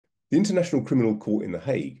The International Criminal Court in The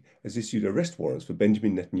Hague has issued arrest warrants for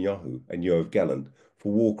Benjamin Netanyahu and Yoav Gallant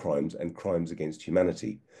for war crimes and crimes against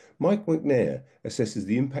humanity. Mike McNair assesses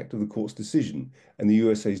the impact of the court's decision and the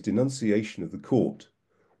USA's denunciation of the court.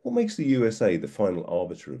 What makes the USA the final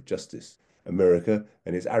arbiter of justice? America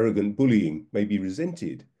and its arrogant bullying may be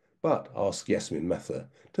resented, but, asks Yasmin Mather,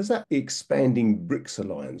 does that expanding BRICS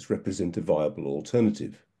alliance represent a viable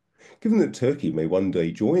alternative? Given that Turkey may one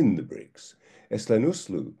day join the BRICS, Eslen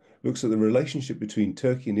Uslu looks at the relationship between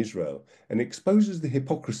Turkey and Israel and exposes the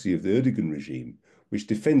hypocrisy of the Erdogan regime, which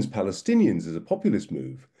defends Palestinians as a populist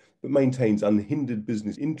move, but maintains unhindered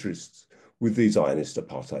business interests with the Zionist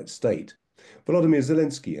apartheid state. Volodymyr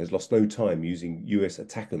Zelensky has lost no time using US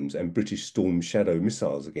ATACMS and British Storm Shadow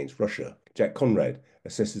missiles against Russia. Jack Conrad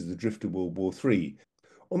assesses the drift of World War III.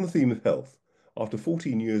 On the theme of health, after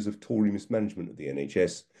 14 years of Tory mismanagement of the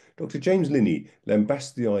NHS, Dr. James Linney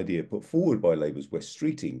lambasts the idea put forward by Labour's Wes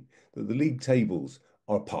Streeting that the league tables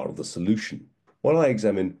are part of the solution. While I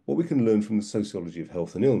examine what we can learn from the sociology of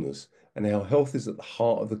health and illness and how health is at the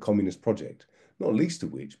heart of the communist project, not least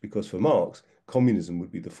of which because for Marx, communism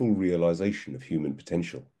would be the full realisation of human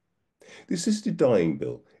potential. The assisted dying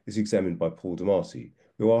bill is examined by Paul Damarty,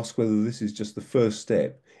 who asks whether this is just the first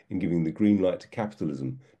step in giving the green light to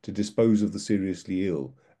capitalism to dispose of the seriously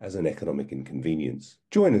ill as an economic inconvenience.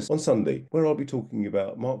 Join us on Sunday, where I'll be talking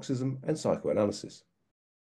about Marxism and psychoanalysis.